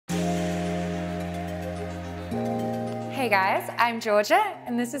Hey guys, I'm Georgia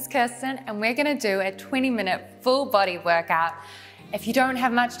and this is Kirsten, and we're gonna do a 20-minute full body workout. If you don't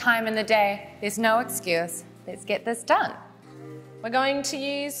have much time in the day, there's no excuse. Let's get this done. We're going to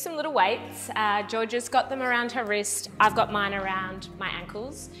use some little weights. Georgia's got them around her wrist. I've got mine around my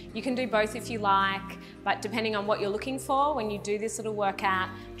ankles. You can do both if you like, but depending on what you're looking for, when you do this little workout,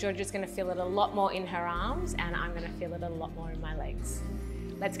 Georgia's gonna feel it a lot more in her arms and I'm gonna feel it a lot more in my legs.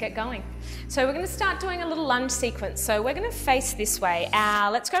 Let's get going. So we're gonna start doing a little lunge sequence. So we're gonna face this way.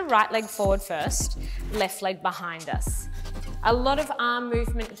 Let's go right leg forward first, left leg behind us. A lot of arm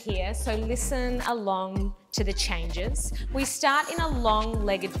movement here, so listen along to the changes. We start in a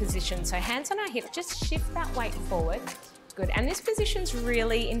long-legged position, so hands on our hip, just shift that weight forward. Good, and this position's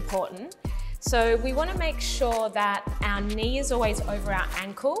really important. So we want to make sure that our knee is always over our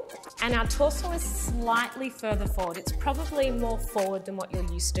ankle and our torso is slightly further forward. It's probably more forward than what you're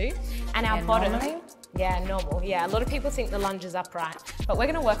used to. And our bottom, normal. Yeah, a lot of people think the lunge is upright, but we're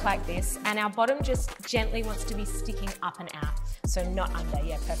going to work like this. And our bottom just gently wants to be sticking up and out. So not under,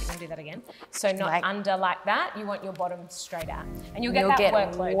 yeah, perfect, we'll do that again. So not under like that, you want your bottom straight out. And you'll get that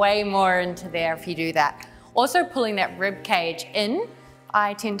workload. Way more into there if you do that. Also pulling that rib cage in.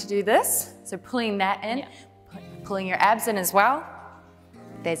 I tend to do this, so pulling that in, pulling your abs in as well.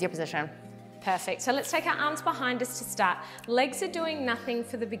 There's your position. Perfect, so let's take our arms behind us to start. Legs are doing nothing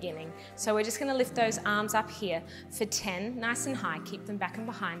for the beginning, so we're just gonna lift those arms up here for 10, nice and high. Keep them back and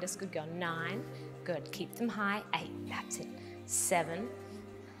behind us, good girl. 9, good, keep them high. 8, that's it. 7,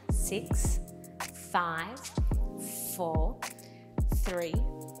 6, 5, 4, 3,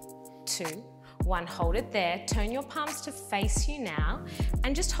 2, 1, hold it there. Turn your palms to face you now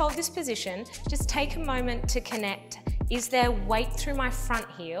and just hold this position. Just take a moment to connect. Is there weight through my front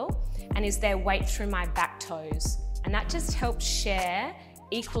heel and is there weight through my back toes? And that just helps share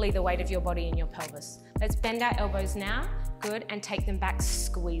equally the weight of your body and your pelvis. Let's bend our elbows now. Good, and take them back,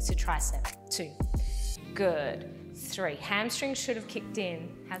 squeeze the tricep. 2, good. 3, hamstring should have kicked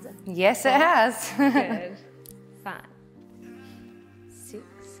in, has it? Yes, it has. Good. 5, 6,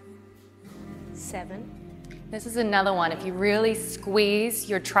 7. This is another one. If you really squeeze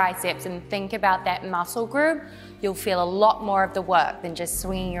your triceps and think about that muscle group, you'll feel a lot more of the work than just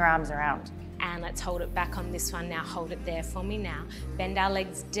swinging your arms around. And let's hold it back on this one now. Hold it there for me now. Bend our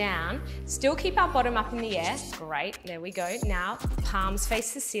legs down. Still keep our bottom up in the air. Great, there we go. Now, palms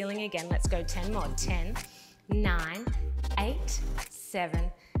face the ceiling again. Let's go 10 more. 10, 9, 8,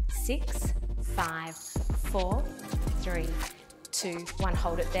 7, 6, 5, 4, 3, 2, 1,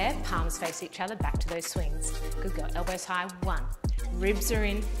 hold it there, palms face each other, back to those swings. Good girl, elbows high, 1, ribs are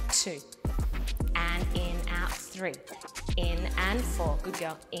in, 2, and in, out, 3, in and 4, good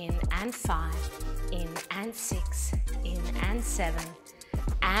girl, in and 5, in and 6, in and 7,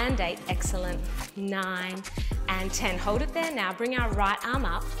 and 8, excellent, 9 and 10. Hold it there now, bring our right arm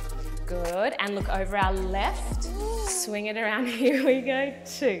up, good, and look over our left, swing it around, here we go,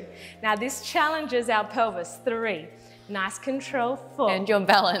 2. Now this challenges our pelvis, 3, nice control, 4. And your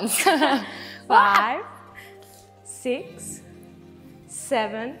balance. 5, 6,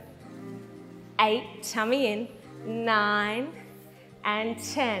 7, 8, tummy in, 9, and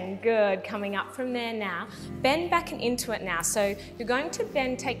 10. Good, coming up from there now. Bend back and into it now. So you're going to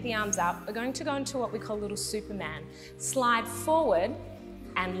bend, take the arms up. We're going to go into what we call little Superman. Slide forward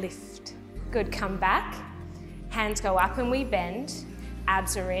and lift. Good, come back. Hands go up and we bend.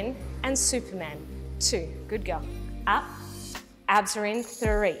 Abs are in and Superman. 2, good girl. Up, abs are in,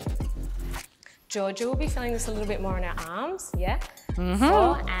 3. Georgia will be feeling this a little bit more in her arms, yeah? 4,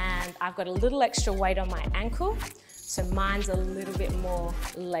 and I've got a little extra weight on my ankle, so mine's a little bit more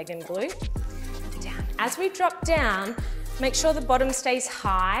leg and glute. Down. As we drop down, make sure the bottom stays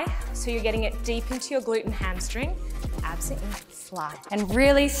high, so you're getting it deep into your glute and hamstring. Abs are in, fly. And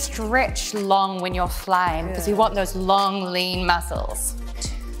really stretch long when you're flying, because we want those long, lean muscles.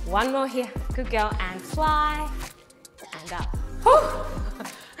 1 more here, good girl, and fly. And up.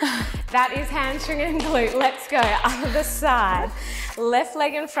 That is hamstring and glute. Let's go. Other side. Left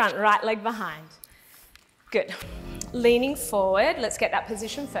leg in front, right leg behind. Good. Leaning forward. Let's get that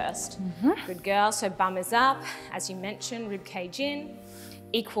position first. Good girl. So bum is up. As you mentioned, rib cage in.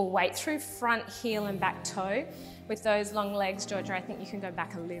 Equal weight through front heel and back toe. With those long legs, Georgia, I think you can go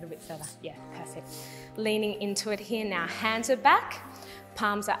back a little bit further. Yeah, perfect. Leaning into it here now. Hands are back.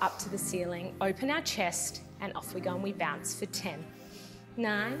 Palms are up to the ceiling. Open our chest. And off we go and we bounce for 10,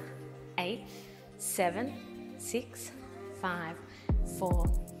 9, 8, 7, 6, 5, 4,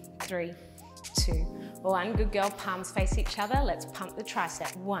 3, 2, 1. Good girl, palms face each other. Let's pump the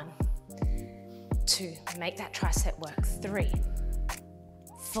tricep. 1, 2, make that tricep work. 3,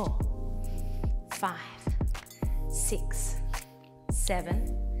 4, 5, 6,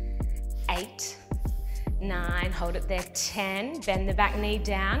 7, 8, 9, hold it there, 10, bend the back knee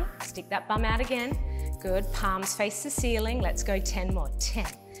down, stick that bum out again, good, palms face the ceiling, let's go 10 more, 10,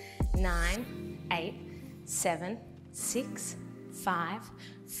 9, 8, 7, 6, 5,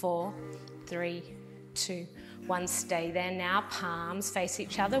 4, 3, 2, 1, stay there now, palms face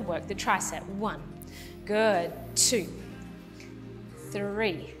each other, work the tricep, 1, good, 2,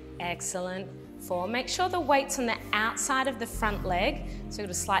 3, excellent, 4, make sure the weight's on the outside of the front leg, so you've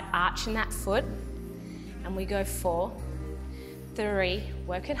got a slight arch in that foot, and we go 4, 3,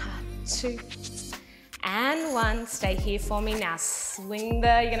 work it hard, 2, and 1, stay here for me now, swing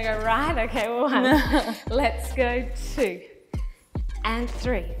you're gonna go right, okay, 1, let's go 2, and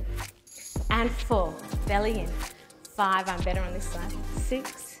 3, and 4, belly in, 5, I'm better on this side,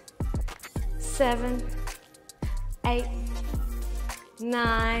 6, 7, 8,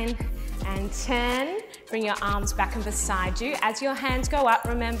 9, and 10, bring your arms back and beside you, as your hands go up,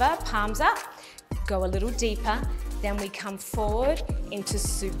 remember, palms up, go a little deeper, then we come forward into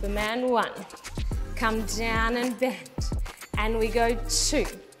Superman 1, come down and bend, and we go 2,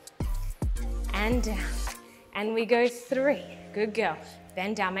 and down, and we go 3, good girl,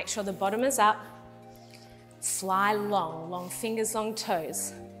 bend down, make sure the bottom is up, fly long, long fingers, long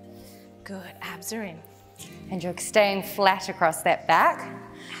toes, good, abs are in. And you're staying flat across that back,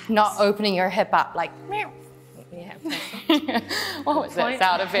 not opening your hip up like, meow. Yeah, perfect. What was that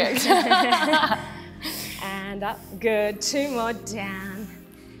sound effect? And up, good, 2 more, down,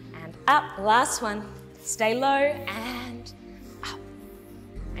 and up, last one, stay low, and up,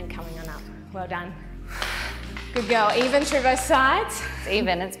 and coming on up, well done. Good girl, even through both sides. It's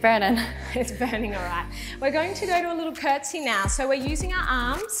even, it's burning. It's burning, all right. We're going to go to a little curtsy now. So we're using our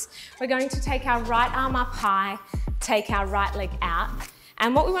arms. We're going to take our right arm up high, take our right leg out.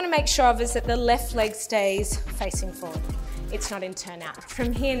 And what we want to make sure of is that the left leg stays facing forward. It's not in turn out.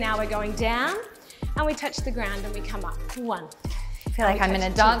 From here now we're going down and we touch the ground and we come up. 1. I feel like I'm in a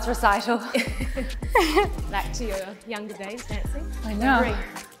dance recital. Back to your younger days dancing. I know. 3.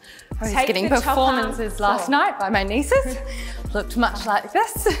 I was getting performances last night by my nieces. Looked much like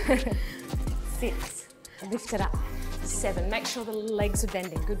this. 6, lift it up. 7, make sure the legs are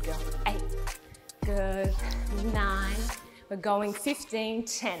bending. Good girl. 8, good. 9, we're going 15,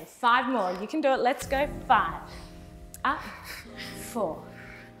 10. 5 more, you can do it. Let's go. 5, up, 4,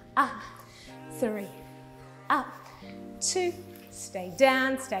 up, 3, up, 2, stay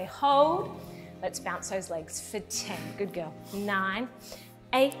down, stay hold. Let's bounce those legs for 10. Good girl. 9,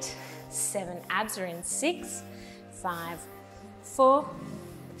 8, 7, abs are in. 6, 5, 4,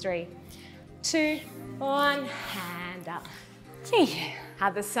 3, 2, 1, hand up. Yeah.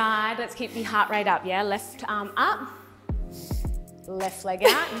 Other side, let's keep the heart rate up, yeah? Left arm up, left leg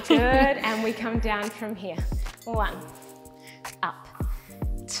out, good, and we come down from here. 1, up,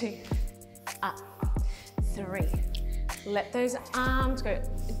 2, up, 3. Let those arms go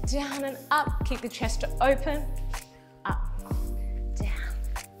down and up, keep the chest open, up, down,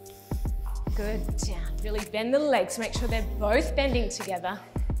 good, down. Really bend the legs, make sure they're both bending together.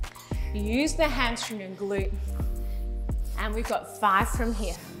 Use the hamstring and glute. And we've got 5 from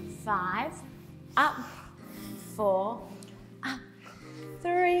here. 5, up, 4, up,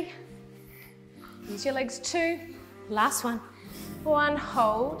 3. Use your legs, 2. Last one. 1,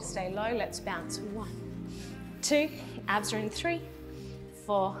 hold, stay low, let's bounce. 1, 2, abs are in. 3,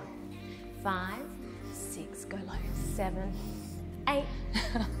 4, 5, 6, go low. 7, 8,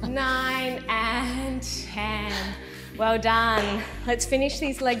 9, and 10. Well done. Let's finish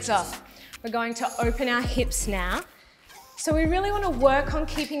these legs off. We're going to open our hips now. So we really want to work on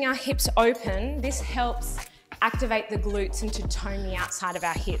keeping our hips open. This helps activate the glutes and to tone the outside of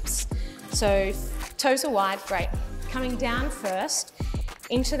our hips. So toes are wide, great. Coming down first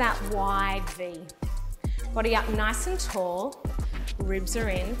into that wide V. Body up nice and tall, ribs are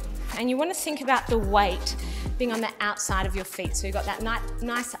in. And you want to think about the weight being on the outside of your feet. So you've got that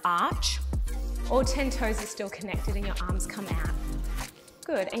nice arch. All 10 toes are still connected and your arms come out.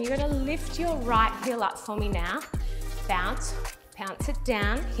 Good, and you're gonna lift your right heel up for me now. Bounce, bounce it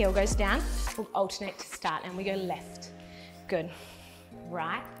down, heel goes down. We'll alternate to start and we go left. Good,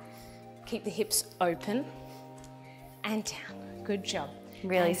 right. Keep the hips open and down. Good job.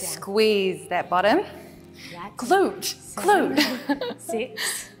 Really squeeze that bottom. That's glute, 7, glute.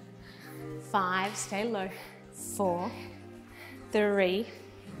 6, 5, stay low. 4, 3,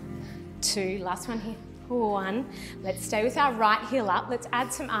 2, last one here. 1. Let's stay with our right heel up. Let's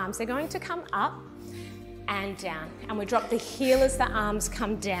add some arms. They're going to come up and down. And we drop the heel as the arms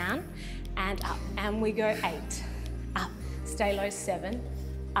come down and up. And we go 8, up. Stay low. 7,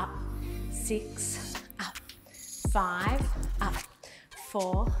 up. 6, up. 5, up,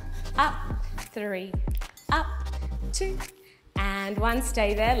 4, up, 3, up, 2, and 1.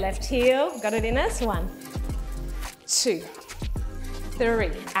 Stay there, left heel, got it in us. 1, 2,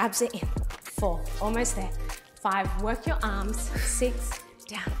 3, abs are in. 4, almost there. 5, work your arms. 6,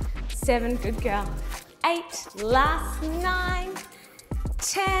 down. 7, good girl. 8, last. 9,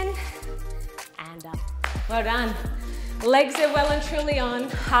 10, and up. Well done. Legs are well and truly on,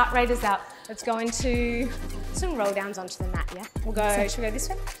 heart rate is up. Let's go into some roll downs onto the mat, yeah? Should we go this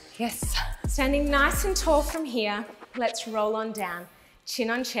way? Yes. Standing nice and tall from here, let's roll on down. Chin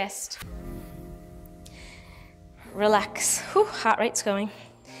on chest. Relax. Whew, heart rate's going.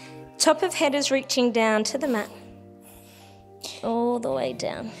 Top of head is reaching down to the mat. All the way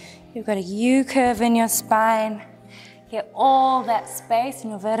down. You've got a U curve in your spine. Get all that space in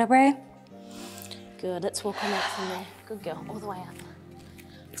your vertebrae. Good, let's walk on out from there. Good girl, all the way up.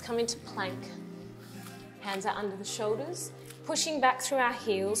 Let's come into plank. Hands are under the shoulders. Pushing back through our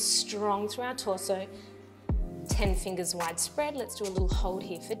heels, strong through our torso. 10 fingers wide spread. Let's do a little hold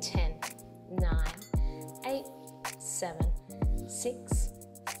here for 10, 9, 8, 7, 6,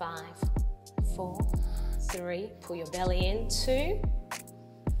 5, 4, 3. Pull your belly in, 2,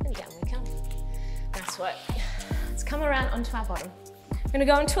 and down we come. Nice work. Let's come around onto our bottom. We're going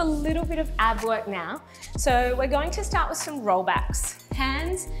to go into a little bit of ab work now. So we're going to start with some rollbacks.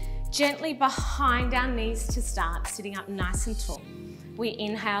 Hands gently behind our knees to start, sitting up nice and tall. We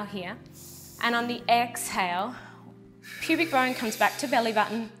inhale here, and on the exhale, pubic bone comes back to belly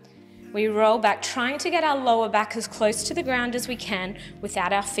button. We roll back, trying to get our lower back as close to the ground as we can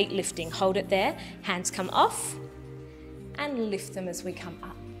without our feet lifting. Hold it there, hands come off, and lift them as we come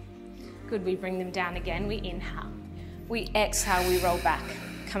up. Good, we bring them down again, we inhale. We exhale, we roll back,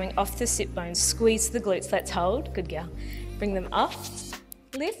 coming off the sit bones, squeeze the glutes, let's hold, good girl. Bring them off,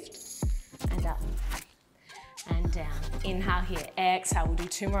 lift, and up, and down. Inhale here, exhale, we'll do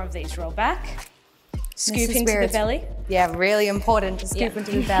 2 more of these, roll back, scoop into the belly. Yeah, really important to scoop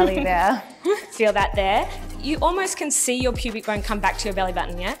into the belly there. Feel that there. You almost can see your pubic bone come back to your belly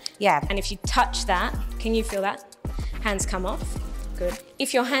button, yeah? Yeah. And if you touch that, can you feel that? Hands come off, good.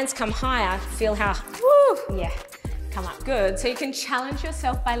 If your hands come higher, feel how, woo, yeah. Come up, good. So you can challenge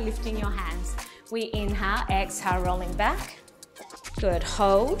yourself by lifting your hands. We inhale, exhale, rolling back. Good,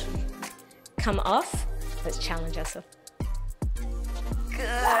 hold, come off. Let's challenge ourselves.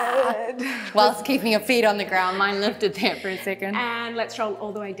 Good. Whilst keeping your feet on the ground, mine lifted there for a second. And let's roll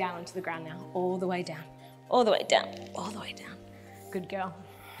all the way down onto the ground now. All the way down, all the way down, all the way down. Good girl.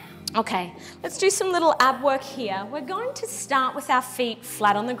 Okay, let's do some little ab work here. We're going to start with our feet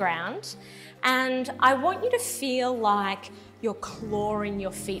flat on the ground. And I want you to feel like you're clawing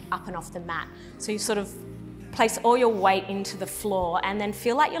your feet up and off the mat. So you sort of place all your weight into the floor and then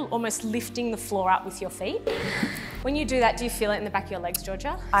feel like you're almost lifting the floor up with your feet. When you do that, do you feel it in the back of your legs,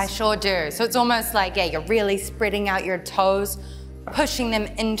 Georgia? I sure do. So it's almost like, yeah, you're really spreading out your toes, pushing them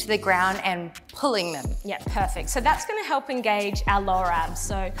into the ground and pulling them. Yeah, perfect. So that's going to help engage our lower abs.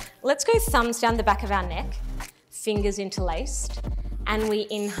 So let's go thumbs down the back of our neck, fingers interlaced. And we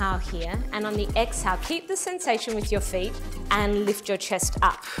inhale here, and on the exhale, keep the sensation with your feet and lift your chest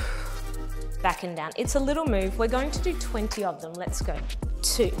up, back and down. It's a little move. We're going to do 20 of them. Let's go.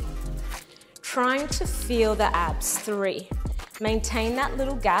 2. Trying to feel the abs. 3. Maintain that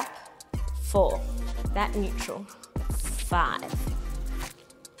little gap. 4. That neutral. 5.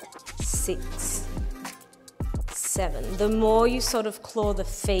 6. 7. The more you sort of claw the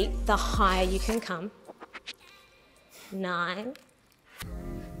feet, the higher you can come. 9.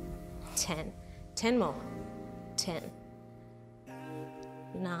 10. 10 more. 10.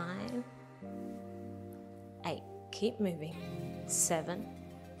 9. 8. Keep moving. 7.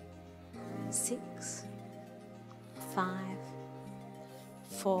 6. 5.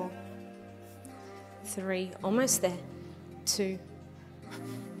 4. 3. Almost there. 2.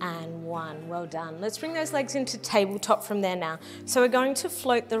 And 1. Well done. Let's bring those legs into tabletop from there now. So we're going to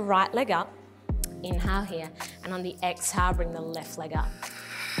float the right leg up. Inhale here. And on the exhale, bring the left leg up.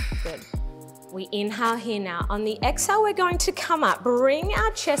 Good. We inhale here now. On the exhale, we're going to come up. Bring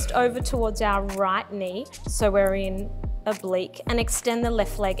our chest over towards our right knee, so we're in oblique, and extend the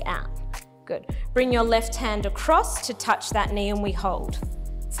left leg out. Good. Bring your left hand across to touch that knee, and we hold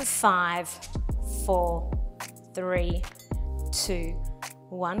for 5, 4, 3, 2,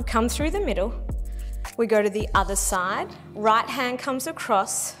 1. Come through the middle. We go to the other side. Right hand comes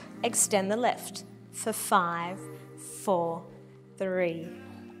across. Extend the left for 5, 4, 3,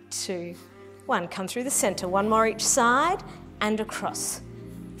 2, 1. Come through the center. 1 more each side and across.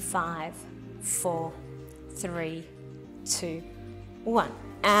 5, 4, 3, 2, 1.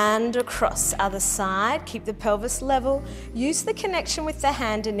 and across. Other side, keep the pelvis level. Use the connection with the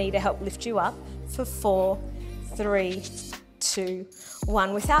hand and knee to help lift you up for 4, 3, 2,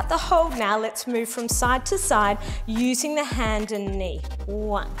 1. Without the hold now, let's move from side to side using the hand and knee.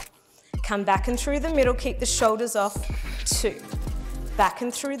 1. Come back and through the middle, keep the shoulders off. 2. Back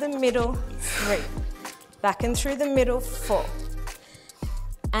and through the middle. 3. Back and through the middle. 4.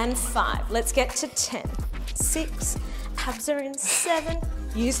 And 5. Let's get to 10. 6. Abs are in. 7.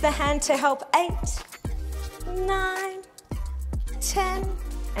 Use the hand to help. 8. 9. 10.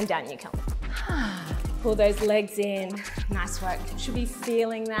 And down you come. Pull those legs in. Nice work. Should be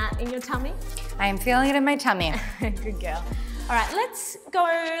feeling that in your tummy. I am feeling it in my tummy. Good girl. All right,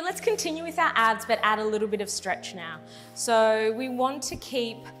 let's continue with our abs, but add a little bit of stretch now. So we want to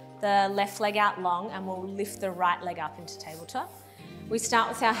keep the left leg out long and we'll lift the right leg up into tabletop. We start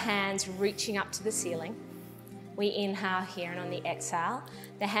with our hands reaching up to the ceiling. We inhale here, and on the exhale,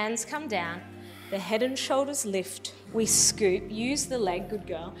 the hands come down, the head and shoulders lift, we scoop, use the leg, good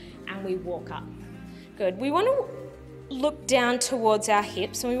girl, and we walk up. Good. We want to look down towards our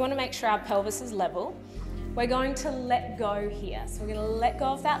hips and we want to make sure our pelvis is level. We're going to let go here. So we're going to let go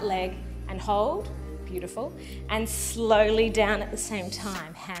of that leg and hold, beautiful, and slowly down at the same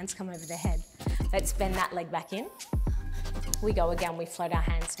time. Hands come over the head. Let's bend that leg back in. We go again, we float our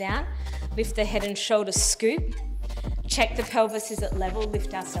hands down, lift the head and shoulders, scoop, check the pelvis, is it level,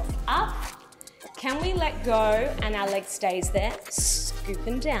 lift ourselves up. Can we let go and our leg stays there, scoop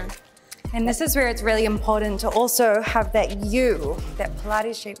and down. And this is where it's really important to also have that U, that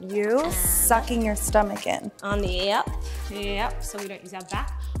Pilates shape U, sucking your stomach in. On the up, so we don't use our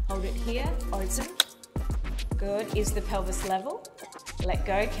back. Hold it here, open. Good, is the pelvis level? Let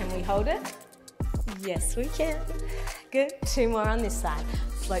go, can we hold it? Yes, we can. Good, 2 more on this side.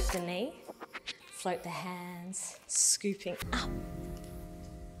 Float the knee, float the hands, scooping up.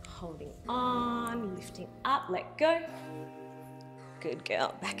 Holding on, lifting up, let go. Good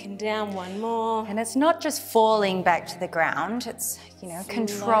girl, back and down, 1 more. And it's not just falling back to the ground, it's, you know,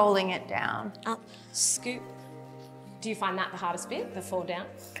 controlling it down. Up, scoop. Do you find that the hardest bit, the fall down?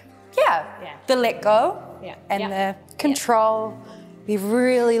 Yeah. The let go and the control. Be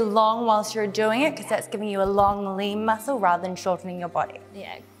really long whilst you're doing it because that's giving you a long lean muscle rather than shortening your body.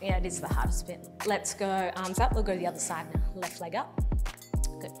 Yeah, it is the hardest bit. Let's go arms up, we'll go to the other side now. Left leg up,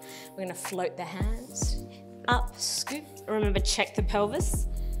 good. We're gonna float the hands, up, scoop. Remember, check the pelvis.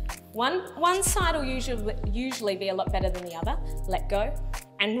 One side will usually be a lot better than the other. Let go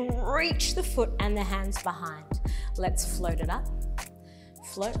and reach the foot and the hands behind. Let's float it up.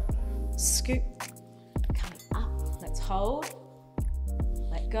 Float, scoop, coming up. Let's hold,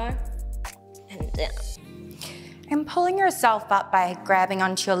 let go, and down. And pulling yourself up by grabbing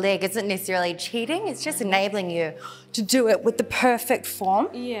onto your leg isn't necessarily cheating, it's just enabling you to do it with the perfect form.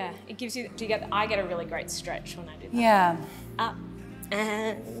 Yeah, it gives you, I get a really great stretch when I do that. Yeah. Up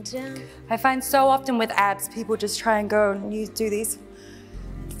and down. I find so often with abs, people just try and go and do these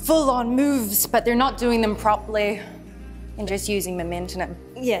full-on moves, but they're not doing them properly and just using momentum.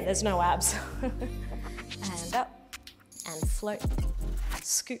 Yeah, there's no abs. And up, and float,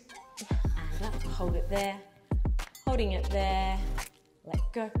 scoop, and up, hold it there. Holding it there, let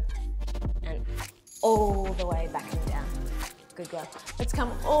go, and all the way back and down. Good girl. Let's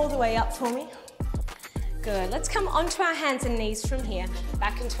come all the way up for me. Good, let's come onto our hands and knees from here,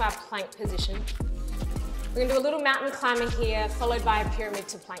 back into our plank position. We're gonna do a little mountain climbing here, followed by a pyramid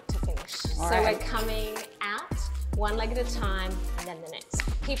to plank to finish. So we're coming out, 1 leg at a time, and then the next.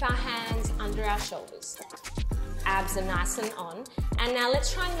 Keep our hands under our shoulders. Abs are nice and on. And now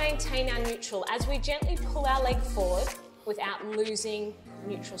let's try and maintain our neutral as we gently pull our leg forward without losing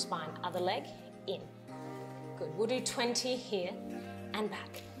neutral spine. Other leg, in. Good, we'll do 20 here and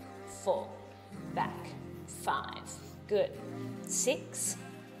back. 4, back, 5, good. 6,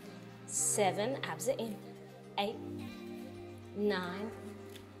 7, abs are in. 8, 9,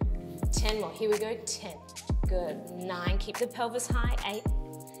 10 more. Here we go, 10. Good, 9, keep the pelvis high. 8,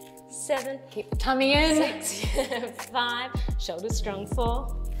 7, keep the tummy in. 6, 5, shoulders strong.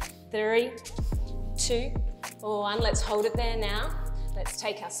 4, 3, 2, 1. Let's hold it there now. Let's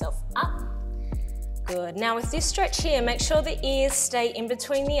take ourselves up. Good. Now with this stretch here, make sure the ears stay in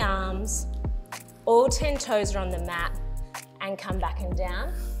between the arms. All 10 toes are on the mat. And come back and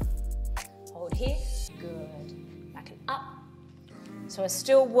down. Hold here. Good. Back and up. So we're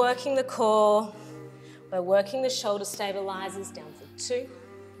still working the core. We're working the shoulder stabilizers. Down for 2.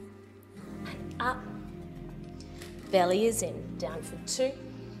 And up. Belly is in. Down for 2.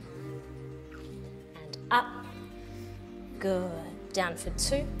 And up. Good. Down for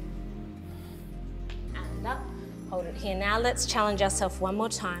 2. And up. Hold it here. Now let's challenge ourselves one more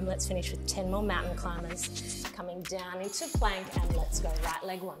time. Let's finish with 10 more mountain climbers. Coming down into plank, and let's go. Right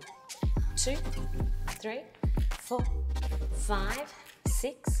leg 1, 2, 3, 4, 5,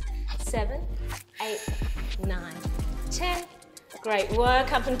 6, 7, 8, 9, 10. Great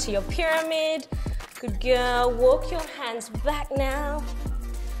work, up into your pyramid. Good girl. Walk your hands back now.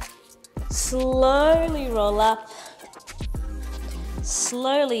 Slowly roll up.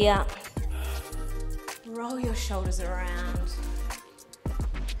 Slowly up. Roll your shoulders around.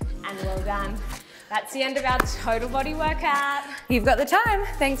 And well done. That's the end of our total body workout. You've got the time.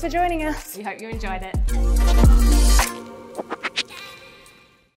 Thanks for joining us. We hope you enjoyed it.